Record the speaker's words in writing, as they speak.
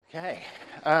Okay,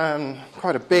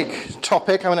 quite a big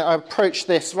topic. I approach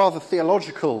this rather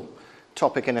theological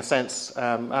topic in a sense,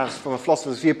 as from a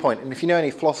philosopher's viewpoint. And if you know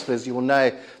any philosophers, you will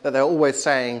know that they're always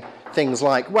saying things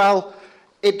like, well,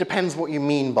 it depends what you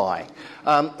mean by.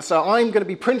 So I'm going to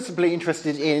be principally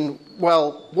interested in,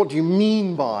 well, what do you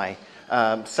mean by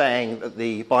saying that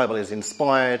the Bible is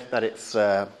inspired, that it's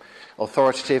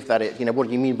authoritative, that it, what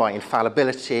do you mean by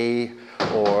infallibility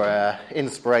or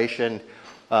inspiration?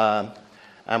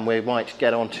 And we might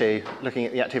get on to looking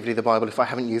at the activity of the Bible if I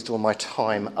haven't used all my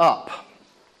time up.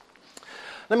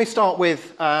 Let me start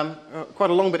with quite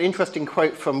a long but interesting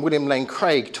quote from William Lane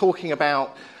Craig talking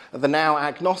about the now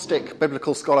agnostic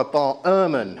biblical scholar Bart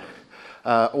Ehrman,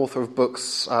 author of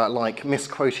books like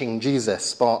Misquoting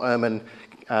Jesus. Bart Ehrman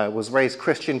was raised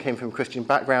Christian, came from a Christian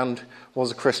background,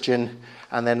 was a Christian,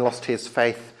 and then lost his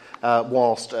faith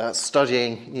whilst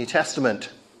studying New Testament.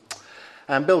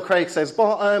 And Bill Craig says,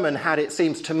 Bart Ehrman had, it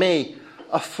seems to me,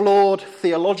 a flawed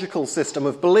theological system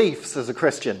of beliefs as a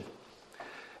Christian.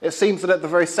 It seems that at the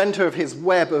very centre of his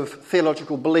web of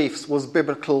theological beliefs was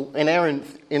biblical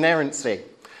inerrancy,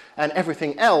 and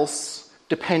everything else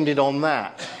depended on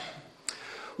that.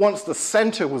 Once the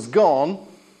centre was gone,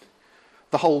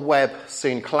 the whole web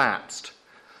soon collapsed.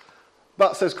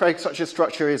 But, says Craig, such a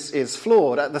structure is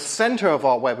flawed. At the centre of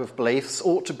our web of beliefs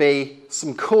ought to be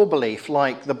some core belief,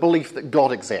 like the belief that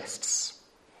God exists.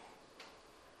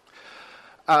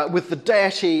 With the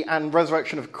deity and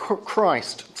resurrection of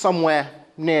Christ somewhere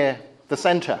near the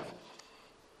centre.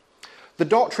 The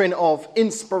doctrine of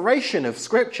inspiration of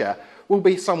Scripture will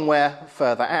be somewhere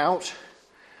further out,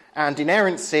 and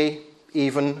inerrancy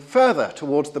even further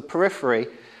towards the periphery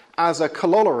as a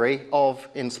corollary of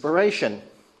inspiration.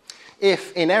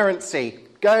 If inerrancy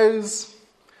goes,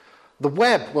 the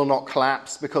web will not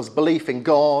collapse because belief in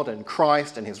God and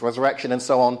Christ and his resurrection and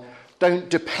so on don't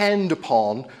depend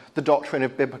upon the doctrine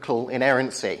of biblical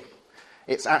inerrancy.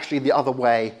 It's actually the other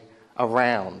way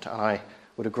around, and I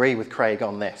would agree with Craig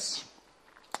on this.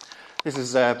 This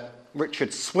is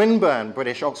Richard Swinburne,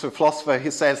 British Oxford philosopher, who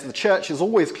says the church has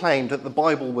always claimed that the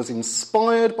Bible was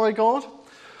inspired by God,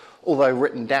 although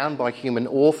written down by human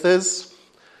authors.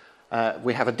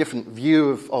 We have a different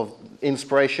view of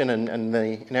inspiration and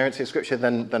the inerrancy of Scripture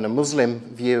than a Muslim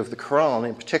view of the Quran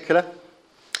in particular.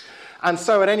 And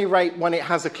so at any rate, when it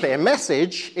has a clear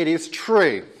message, it is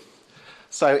true.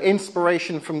 So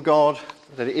inspiration from God,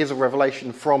 that it is a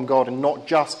revelation from God and not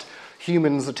just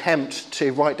humans' attempt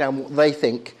to write down what they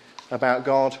think about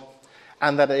God,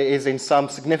 and that it is in some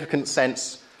significant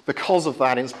sense, because of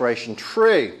that inspiration,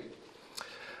 true.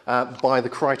 By the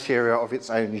criteria of its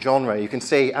own genre. You can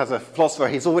see, as a philosopher,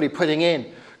 he's already putting in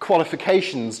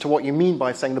qualifications to what you mean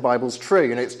by saying the Bible's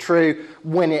true. And it's true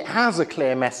when it has a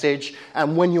clear message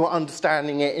and when you're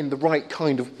understanding it in the right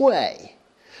kind of way.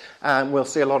 And we'll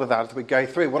see a lot of that as we go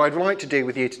through. What I'd like to do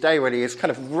with you today really is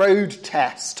kind of road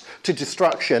test to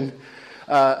destruction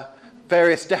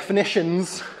various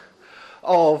definitions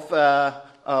of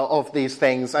these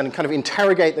things and kind of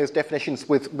interrogate those definitions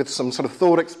with some sort of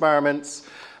thought experiments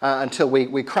until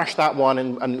we crash that one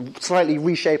and slightly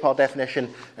reshape our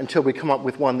definition until we come up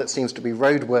with one that seems to be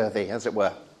roadworthy, as it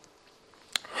were.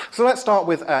 So let's start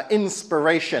with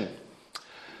inspiration.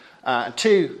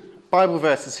 Two Bible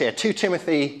verses here. 2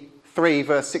 Timothy 3,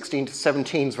 verse 16 to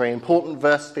 17 is a very important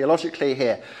verse theologically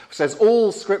here. It says,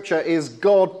 all Scripture is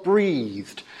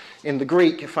God-breathed. In the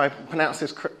Greek, if I pronounce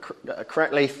this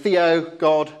correctly, theo,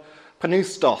 God,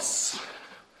 pneustos,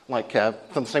 like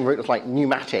from the same root as like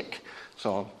pneumatic,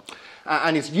 so on.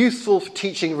 And is useful for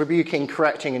teaching, rebuking,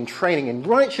 correcting, and training in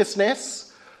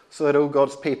righteousness, so that all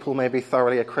God's people may be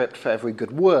thoroughly equipped for every good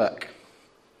work.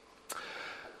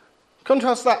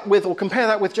 Contrast that with, or compare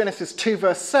that with Genesis 2,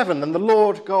 verse 7. And the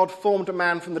Lord God formed a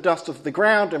man from the dust of the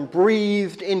ground and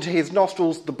breathed into his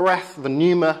nostrils the breath, the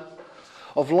pneuma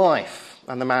of life.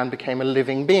 And the man became a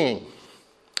living being.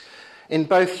 In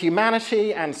both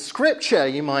humanity and Scripture,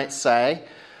 you might say,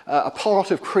 a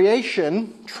part of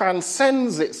creation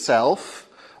transcends itself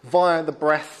via the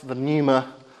breath, the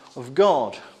pneuma of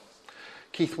God.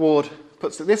 Keith Ward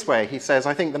puts it this way. He says,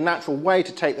 I think the natural way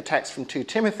to take the text from 2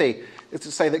 Timothy is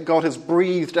to say that God has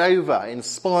breathed over,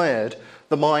 inspired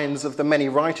the minds of the many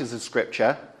writers of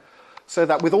Scripture, so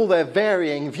that with all their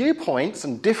varying viewpoints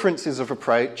and differences of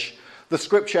approach, the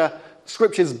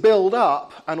Scriptures build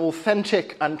up an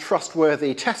authentic and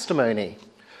trustworthy testimony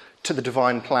to the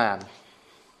divine plan.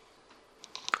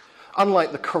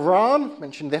 Unlike the Quran,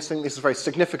 mentioned this, I think this is very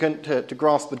significant to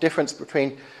grasp the difference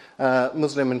between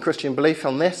Muslim and Christian belief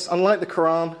on this. Unlike the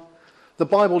Quran, the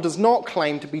Bible does not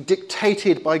claim to be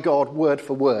dictated by God word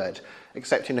for word,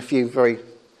 except in a few very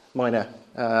minor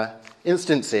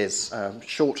instances,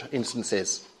 short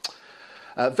instances.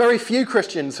 Very few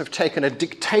Christians have taken a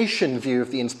dictation view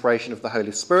of the inspiration of the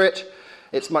Holy Spirit.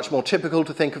 It's much more typical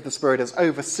to think of the Spirit as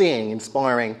overseeing,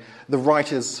 inspiring the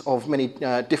writers of many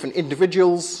different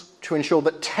individuals to ensure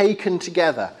that taken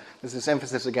together, there's this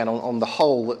emphasis again on the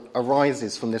whole that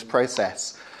arises from this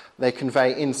process, they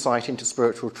convey insight into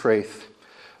spiritual truth,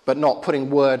 but not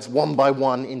putting words one by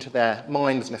one into their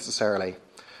minds necessarily.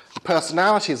 The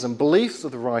personalities and beliefs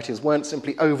of the writers weren't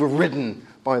simply overridden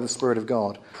by the Spirit of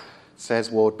God, says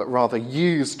Ward, but rather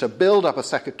used to build up a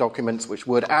set of documents which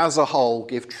would, as a whole,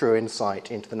 give true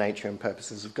insight into the nature and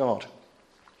purposes of God.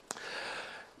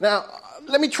 Now,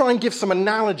 let me try and give some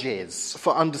analogies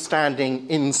for understanding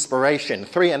inspiration.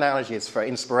 3 analogies for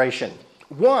inspiration.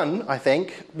 One, I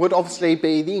think, would obviously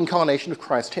be the incarnation of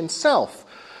Christ himself.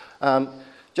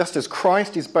 Just as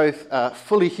Christ is both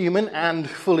fully human and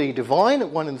fully divine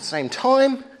at one and the same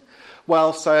time,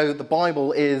 well, so the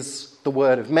Bible is the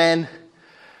word of men,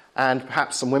 and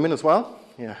perhaps some women as well.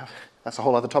 That's a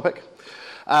whole other topic.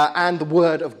 And the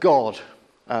word of God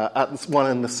at one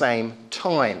and the same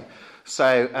time.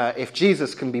 So if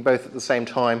Jesus can be both at the same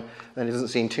time, then it doesn't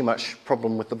seem too much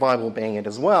problem with the Bible being it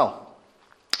as well.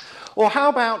 Or how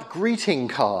about greeting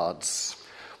cards?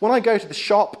 When I go to the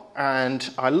shop and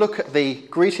I look at the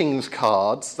greetings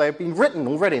cards, they've been written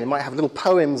already. They might have little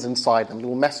poems inside them,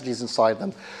 little messages inside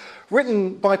them,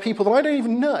 written by people that I don't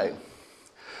even know.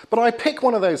 But I pick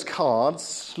one of those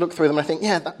cards, look through them, and I think,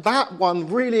 yeah, that one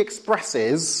really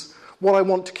expresses what I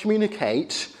want to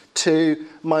communicate to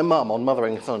my mum on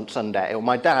Mothering Sunday, or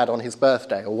my dad on his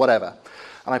birthday, or whatever.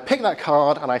 And I pick that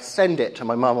card and I send it to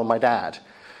my mum or my dad.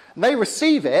 And they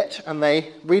receive it, and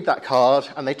they read that card,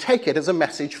 and they take it as a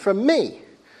message from me,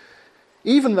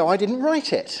 even though I didn't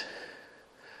write it.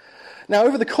 Now,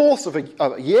 over the course of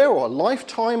a year or a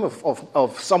lifetime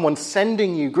of someone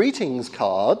sending you greetings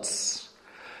cards,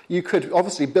 you could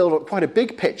obviously build up quite a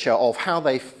big picture of how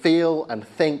they feel and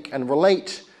think and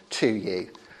relate to you.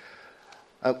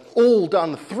 All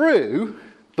done through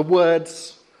the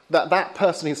words that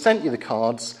person who sent you the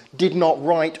cards did not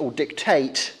write or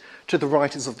dictate to the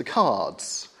writers of the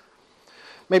cards.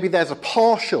 Maybe there's a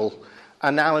partial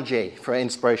analogy for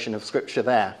inspiration of Scripture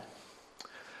there.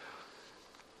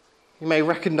 You may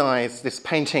recognise this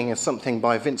painting as something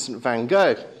by Vincent van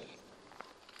Gogh.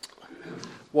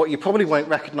 What you probably won't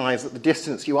recognise at the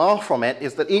distance you are from it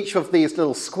is that each of these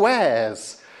little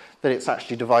squares that it's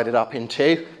actually divided up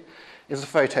into is a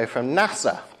photo from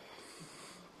NASA.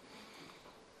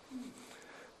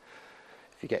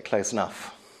 If you get close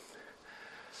enough.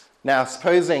 Now,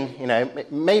 supposing,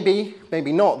 maybe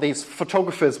not, these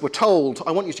photographers were told,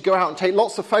 I want you to go out and take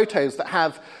lots of photos that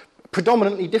have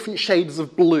predominantly different shades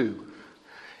of blue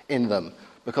in them,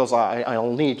 because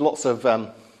I'll need lots of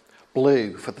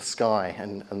blue for the sky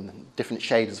and different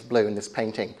shades of blue in this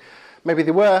painting. Maybe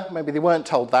they were, maybe they weren't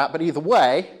told that, but either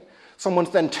way, someone's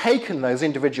then taken those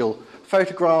individual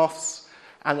photographs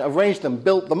and arranged them,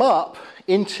 built them up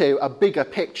into a bigger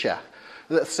picture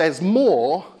that says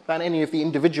more than any of the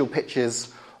individual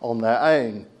pictures on their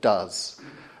own does.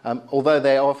 Although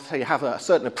they obviously have a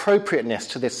certain appropriateness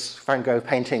to this Van Gogh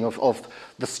painting of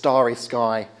the starry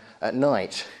sky at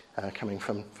night coming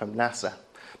from NASA.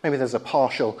 Maybe there's a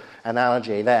partial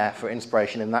analogy there for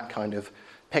inspiration in that kind of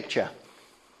picture.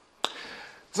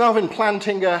 Zalvin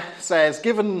Plantinga says,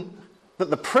 given that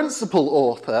the principal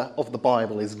author of the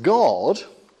Bible is God,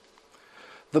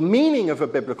 the meaning of a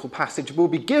biblical passage will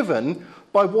be given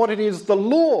by what it is the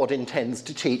Lord intends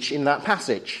to teach in that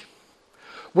passage.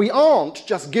 We aren't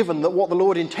just given that what the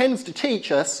Lord intends to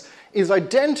teach us is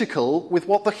identical with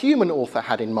what the human author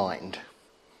had in mind.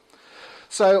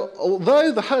 So,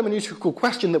 although the hermeneutical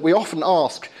question that we often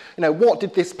ask, what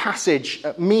did this passage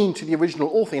mean to the original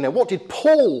author? What did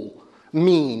Paul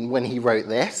mean when he wrote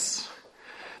this?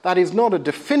 That is not a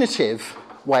definitive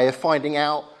way of finding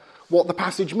out what the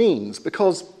passage means,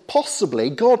 because possibly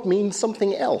God means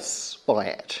something else by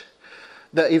it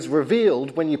that is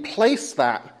revealed when you place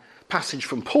that passage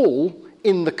from Paul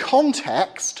in the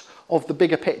context of the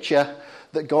bigger picture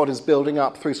that God is building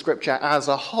up through Scripture as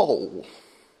a whole.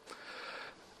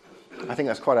 I think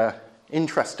that's quite an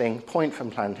interesting point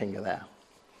from Plantinga there.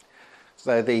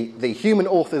 So the human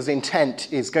author's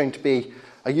intent is going to be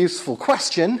a useful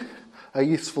question, a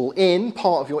useful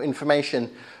part of your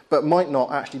information, but might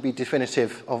not actually be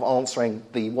definitive of answering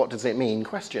the what does it mean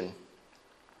question.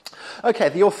 Okay,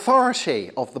 the authority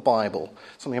of the Bible.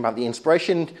 Something about the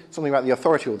inspiration, something about the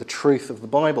authority or the truth of the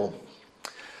Bible.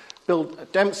 Bill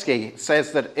Dembski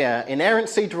says that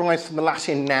inerrancy derives from the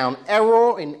Latin noun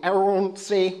error, in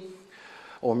errancy,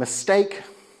 or mistake,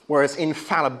 whereas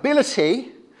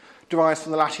infallibility derives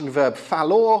from the Latin verb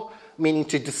fallor, meaning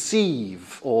to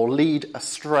deceive or lead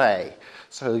astray.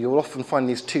 So you'll often find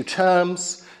these two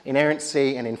terms,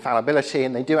 inerrancy and infallibility,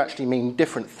 and they do actually mean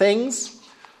different things,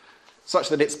 such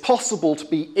that it's possible to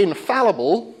be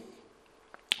infallible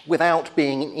without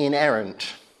being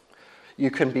inerrant.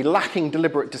 You can be lacking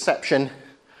deliberate deception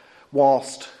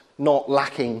whilst not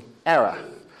lacking error.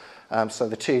 So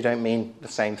the two don't mean the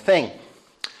same thing.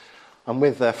 I'm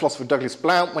with philosopher Douglas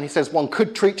Blount when he says one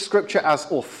could treat Scripture as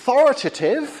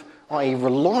authoritative, i.e.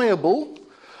 reliable,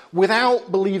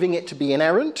 without believing it to be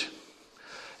inerrant.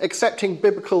 Accepting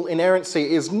biblical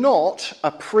inerrancy is not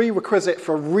a prerequisite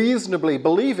for reasonably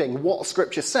believing what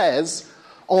Scripture says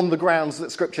on the grounds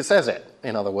that Scripture says it,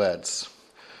 in other words.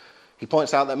 He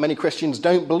points out that many Christians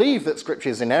don't believe that Scripture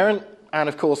is inerrant, and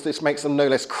of course this makes them no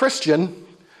less Christian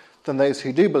than those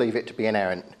who do believe it to be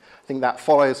inerrant. I think that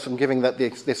follows from giving that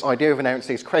this idea of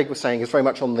inerrancy, as Craig was saying, is very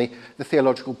much on the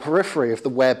theological periphery of the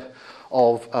web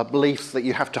of beliefs that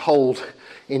you have to hold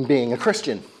in being a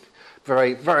Christian.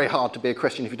 Very, very hard to be a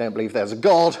Christian if you don't believe there's a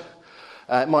God.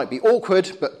 It might be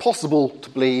awkward, but possible to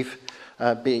believe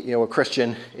you're a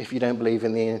Christian if you don't believe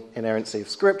in the inerrancy of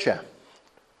Scripture.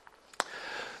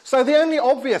 So the only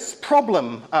obvious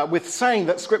problem with saying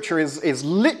that Scripture is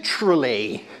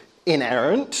literally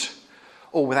inerrant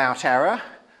or without error,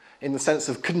 in the sense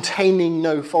of containing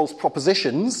no false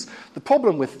propositions, the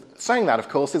problem with saying that, of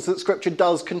course, is that Scripture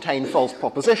does contain false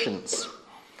propositions.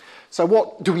 So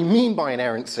what do we mean by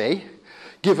inerrancy,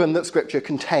 given that Scripture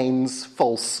contains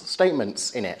false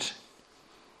statements in it?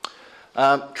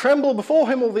 Tremble before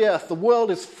him, all the earth, the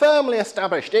world is firmly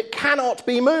established, it cannot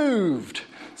be moved,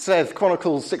 says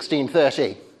Chronicles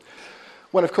 16:30.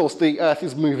 When, of course, the earth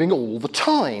is moving all the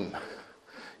time,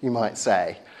 you might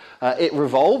say. It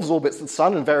revolves, orbits the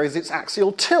sun, and varies its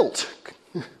axial tilt,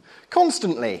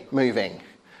 constantly moving.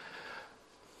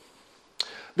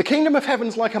 The kingdom of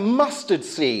heaven's like a mustard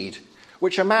seed,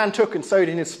 which a man took and sowed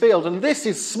in his field, and this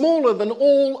is smaller than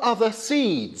all other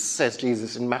seeds, says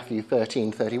Jesus in Matthew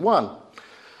 13:31.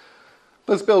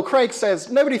 But as Bill Craig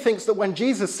says, nobody thinks that when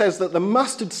Jesus says that the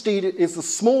mustard seed is the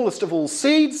smallest of all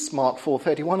seeds, Mark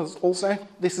 4:31 also,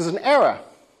 this is an error.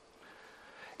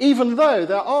 Even though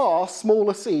there are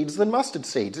smaller seeds than mustard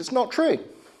seeds. It's not true.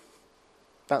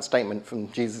 That statement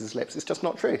from Jesus' lips is just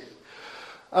not true.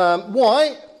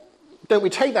 Why don't we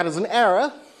take that as an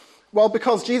error? Well,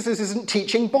 because Jesus isn't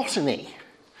teaching botany.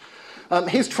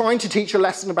 He's trying to teach a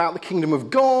lesson about the kingdom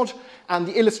of God, and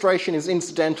the illustration is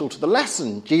incidental to the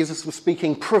lesson. Jesus was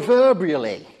speaking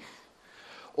proverbially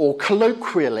or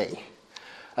colloquially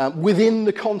within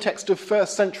the context of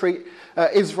first century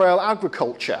Israel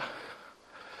agriculture.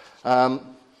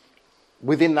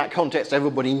 Within that context,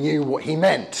 everybody knew what he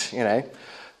meant,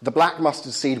 The black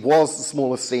mustard seed was the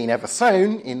smallest seed ever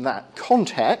sown in that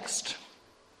context.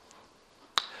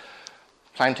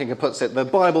 Plantinga puts it, the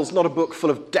Bible's not a book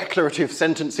full of declarative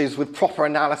sentences with proper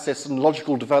analysis and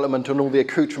logical development and all the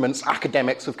accoutrements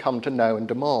academics have come to know and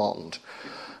demand.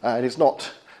 It is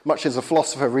not much as a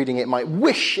philosopher reading it might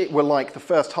wish it were like the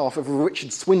first half of a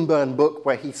Richard Swinburne book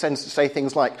where he tends to say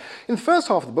things like, in the first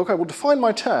half of the book I will define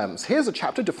my terms. Here's a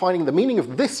chapter defining the meaning of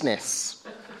thisness.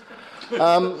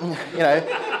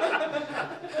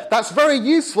 That's very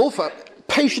useful for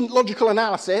patient logical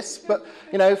analysis, but,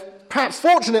 perhaps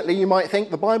fortunately you might think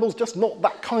the Bible's just not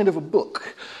that kind of a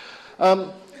book.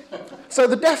 So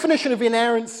the definition of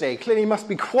inerrancy clearly must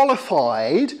be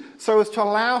qualified so as to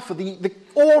allow for the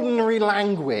ordinary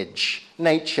language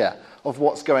nature of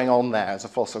what's going on there, as a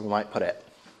philosopher might put it.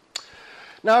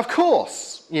 Now, of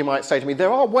course, you might say to me,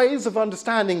 there are ways of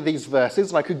understanding these verses,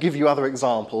 and I could give you other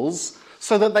examples,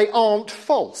 so that they aren't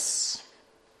false.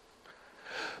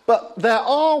 But there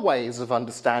are ways of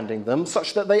understanding them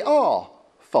such that they are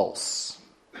false.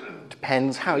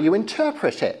 Depends how you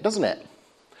interpret it, doesn't it?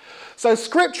 So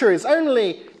Scripture is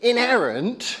only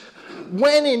inerrant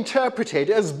when interpreted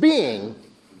as being,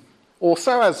 or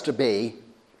so as to be,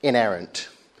 inerrant.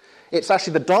 It's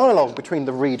actually the dialogue between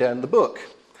the reader and the book.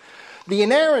 The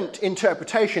inerrant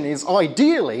interpretation is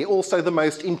ideally also the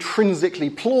most intrinsically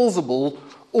plausible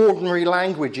ordinary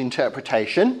language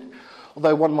interpretation,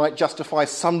 although one might justify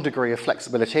some degree of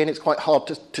flexibility, and it's quite hard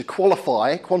to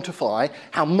quantify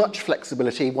how much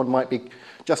flexibility one might be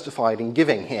justified in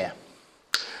giving here.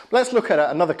 Let's look at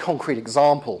another concrete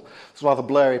example. It's a rather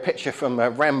blurry picture from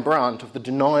Rembrandt of the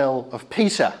denial of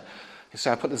Peter. So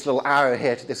I put this little arrow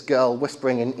here to this girl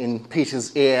whispering in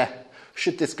Peter's ear,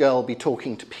 should this girl be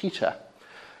talking to Peter?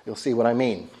 You'll see what I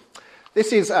mean.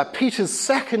 This is Peter's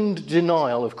second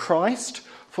denial of Christ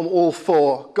from all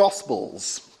four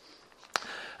Gospels.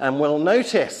 And we'll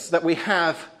notice that we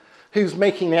have who's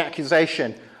making the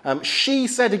accusation, She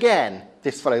said again,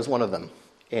 this fellow's one of them,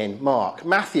 in Mark.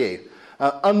 Matthew,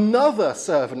 another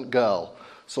servant girl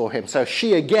saw him. So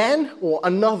she again, or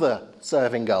another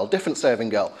serving girl, different serving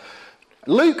girl.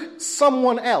 Luke,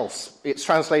 someone else, it's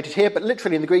translated here, but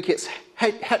literally in the Greek it's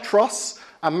heteros,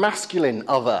 a masculine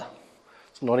other.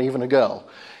 It's not even a girl.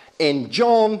 In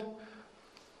John,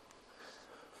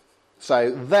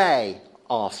 so they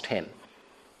asked him.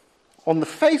 On the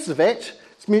face of it,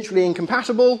 it's mutually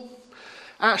incompatible.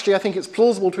 Actually, I think it's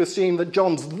plausible to assume that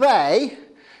John's they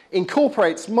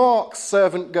incorporates Mark's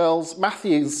servant girls,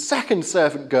 Matthew's second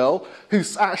servant girl,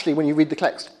 who's actually, when you read the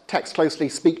text closely,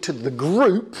 speak to the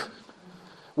group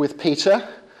with Peter,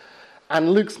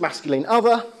 and Luke's masculine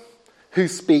other, who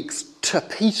speaks to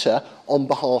Peter on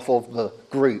behalf of the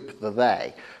group, the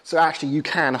they. So actually you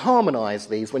can harmonise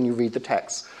these when you read the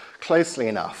text closely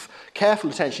enough. Careful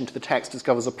attention to the text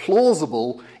discovers a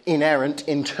plausible, inerrant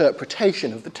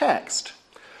interpretation of the text.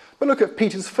 But look at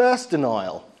Peter's first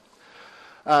denial.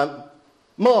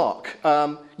 Mark,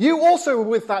 you also were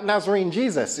with that Nazarene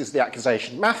Jesus, is the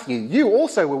accusation. Matthew, you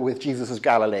also were with Jesus of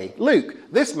Galilee. Luke,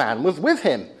 this man was with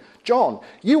him. John,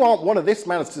 you aren't one of this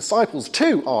man's disciples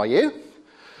too, are you?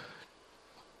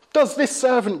 Does this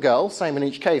servant girl, same in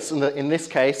each case, in this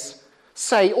case,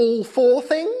 say all four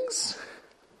things?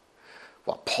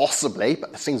 Well, possibly,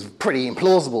 but it seems pretty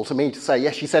implausible to me to say,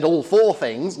 yes, she said all four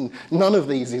things, and none of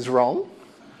these is wrong.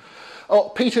 Oh,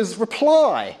 Peter's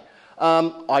reply,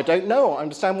 I don't know, I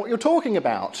understand what you're talking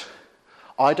about.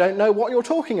 I don't know what you're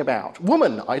talking about.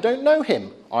 Woman, I don't know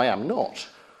him. I am not.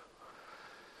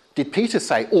 Did Peter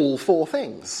say all four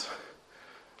things?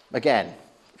 Again,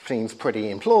 seems pretty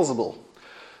implausible.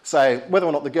 So whether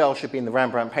or not the girl should be in the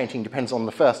Rembrandt painting depends on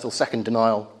the first or second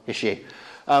denial issue.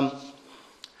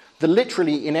 The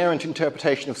literally inerrant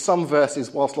interpretation of some verses,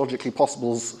 whilst logically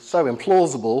possible, is so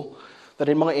implausible that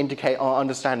it might indicate our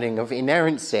understanding of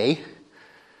inerrancy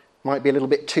might be a little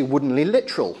bit too woodenly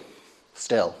literal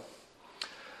still.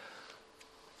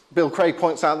 Bill Craig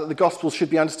points out that the Gospels should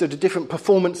be understood as different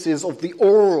performances of the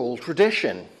oral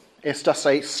tradition. It's just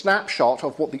a snapshot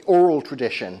of what the oral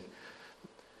tradition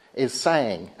is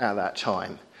saying at that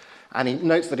time. And he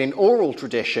notes that in oral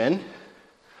tradition,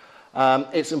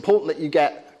 it's important that you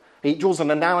get... He draws an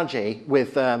analogy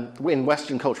with in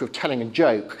Western culture of telling a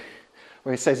joke,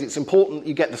 where he says it's important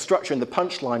you get the structure and the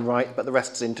punchline right, but the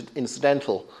rest is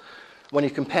incidental. When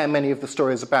you compare many of the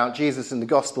stories about Jesus in the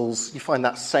Gospels, you find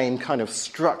that same kind of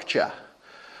structure.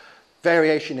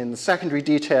 Variation in the secondary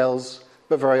details,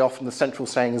 but very often the central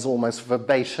saying is almost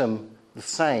verbatim the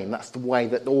same. That's the way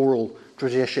that oral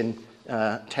tradition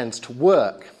tends to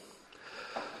work.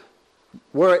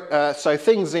 So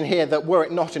things in here that, were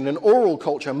it not in an oral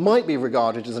culture, might be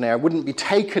regarded as an error, wouldn't be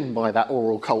taken by that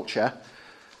oral culture,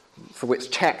 for which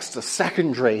texts are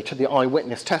secondary to the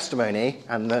eyewitness testimony,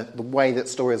 and the way that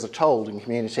stories are told in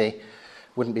community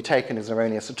wouldn't be taken as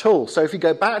erroneous at all. So if you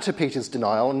go back to Peter's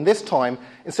denial, and this time,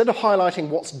 instead of highlighting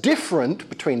what's different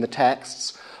between the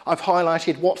texts, I've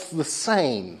highlighted what's the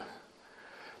same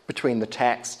between the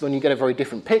texts, then you get a very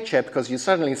different picture, because you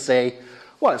suddenly see,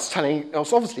 well, it's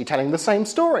obviously telling the same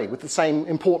story with the same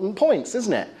important points,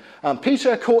 isn't it?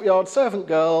 Peter, courtyard, servant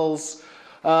girls,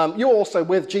 you're also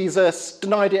with Jesus,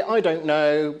 denied it, I don't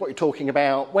know what you're talking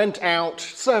about, went out,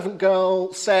 servant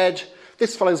girl, said,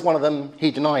 this fellow's one of them, he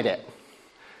denied it.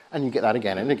 And you get that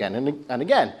again and again and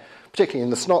again, particularly in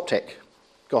the synoptic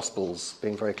Gospels,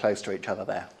 being very close to each other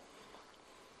there.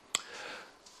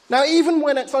 Now, even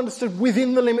when it's understood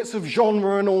within the limits of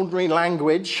genre and ordinary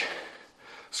language,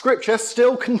 Scripture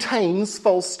still contains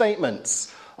false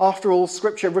statements. After all,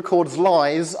 Scripture records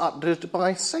lies uttered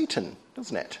by Satan,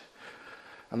 doesn't it?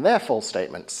 And they're false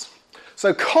statements.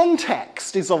 So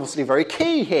context is obviously very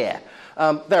key here.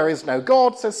 There is no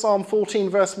God, says Psalm 14,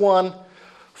 verse 1.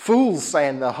 Fools say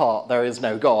in their heart, there is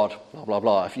no God, blah, blah,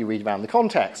 blah, if you read around the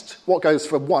context. What goes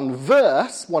for one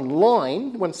verse, one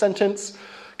line, one sentence,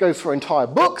 goes for entire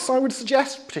books, I would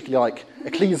suggest, particularly like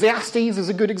Ecclesiastes is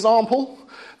a good example.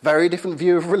 Very different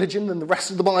view of religion than the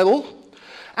rest of the Bible.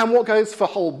 And what goes for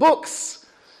whole books,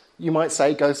 you might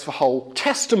say, goes for whole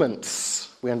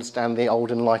testaments. We understand the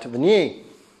old in light of the new.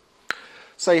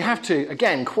 So you have to,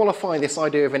 again, qualify this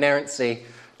idea of inerrancy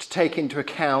to take into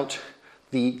account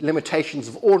the limitations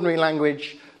of ordinary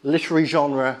language, literary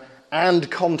genre,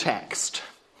 and context,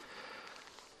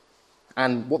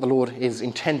 and what the Lord is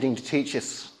intending to teach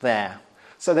us there.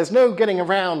 So there's no getting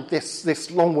around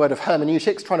this long word of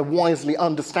hermeneutics, trying to wisely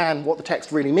understand what the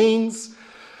text really means,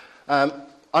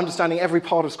 understanding every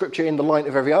part of Scripture in the light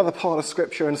of every other part of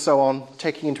Scripture, and so on.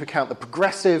 Taking into account the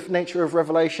progressive nature of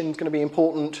Revelation is going to be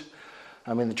important.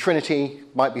 I mean, the Trinity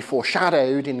might be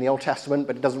foreshadowed in the Old Testament,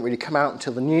 but it doesn't really come out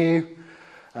until the New.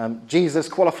 Jesus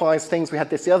qualifies things. We had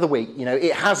this the other week. You know,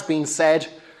 it has been said,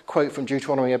 quote from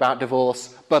Deuteronomy about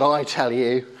divorce, but I tell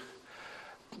you.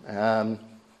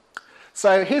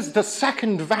 So here's the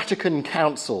Second Vatican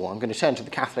Council. I'm going to turn to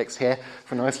the Catholics here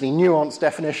for a nicely nuanced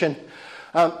definition.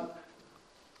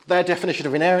 Their definition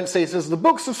of inerrancy says, the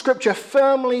books of Scripture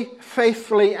firmly,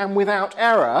 faithfully, and without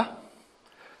error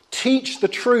teach the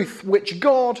truth which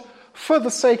God, for the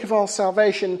sake of our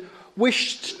salvation,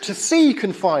 wished to see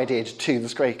confided to the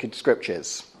sacred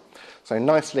Scriptures. So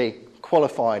nicely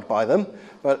qualified by them,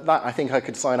 but that I think I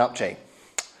could sign up to.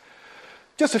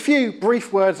 Just a few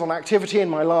brief words on activity in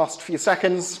my last few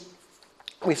seconds.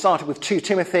 We started with 2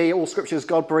 Timothy, all Scripture is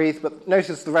God-breathed, but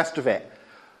notice the rest of it.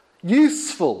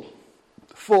 Useful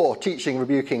for teaching,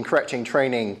 rebuking, correcting,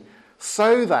 training,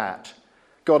 so that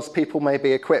God's people may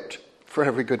be equipped for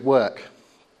every good work.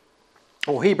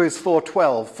 Or Hebrews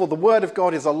 4:12, for the word of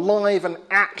God is alive and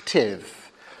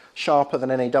active, sharper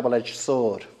than any double-edged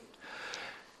sword.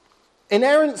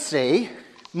 Inerrancy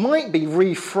might be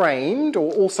reframed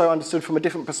or also understood from a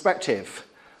different perspective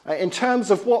in terms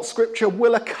of what Scripture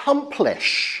will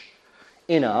accomplish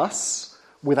in us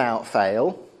without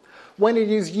fail when it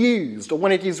is used or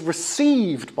when it is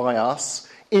received by us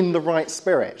in the right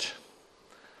spirit.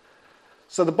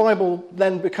 So the Bible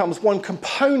then becomes one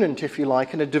component, if you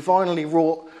like, in a divinely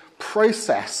wrought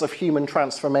process of human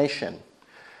transformation.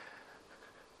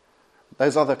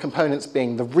 Those other components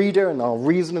being the reader and our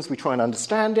reason as we try and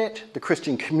understand it, the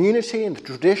Christian community and the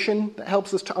tradition that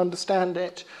helps us to understand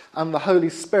it, and the Holy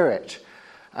Spirit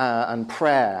and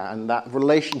prayer and that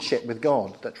relationship with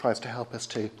God that tries to help us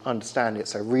to understand it.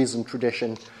 So reason,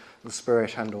 tradition, the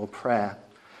Spirit and or prayer.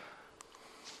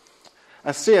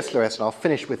 As C.S. Lewis, and I'll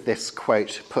finish with this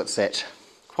quote, puts it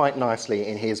quite nicely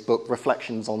in his book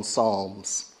Reflections on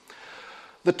Psalms.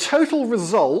 The total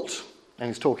result, and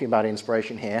he's talking about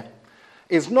inspiration here,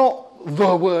 is not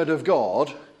the Word of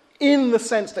God in the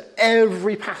sense that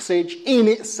every passage in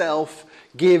itself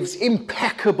gives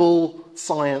impeccable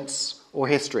science or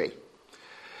history.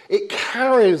 It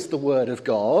carries the Word of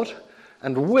God,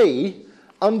 and we,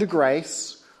 under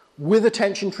grace, with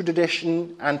attention to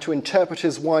tradition and to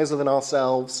interpreters wiser than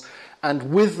ourselves,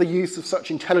 and with the use of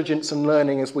such intelligence and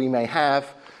learning as we may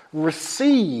have,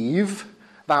 receive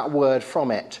that word from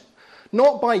it.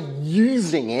 Not by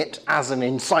using it as an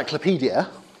encyclopedia,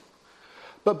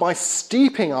 but by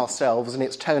steeping ourselves in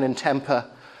its tone and temper,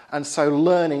 and so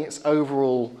learning its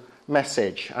overall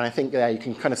message. And I think there you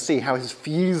can kind of see how he's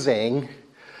fusing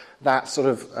that sort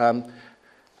of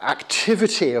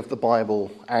activity of the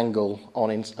Bible angle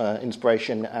on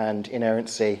inspiration and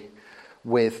inerrancy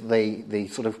with the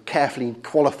sort of carefully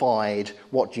qualified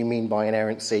what do you mean by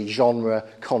inerrancy, genre,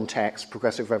 context,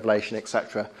 progressive revelation,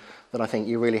 etc., that I think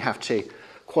you really have to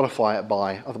qualify it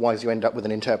by. Otherwise you end up with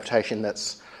an interpretation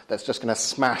that's just going to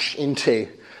smash into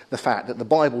the fact that the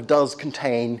Bible does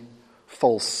contain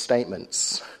false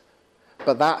statements.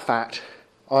 But that fact,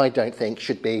 I don't think,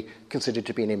 should be considered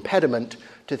to be an impediment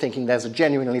to thinking there's a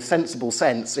genuinely sensible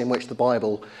sense in which the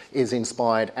Bible is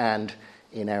inspired and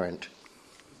inerrant.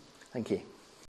 Thank you.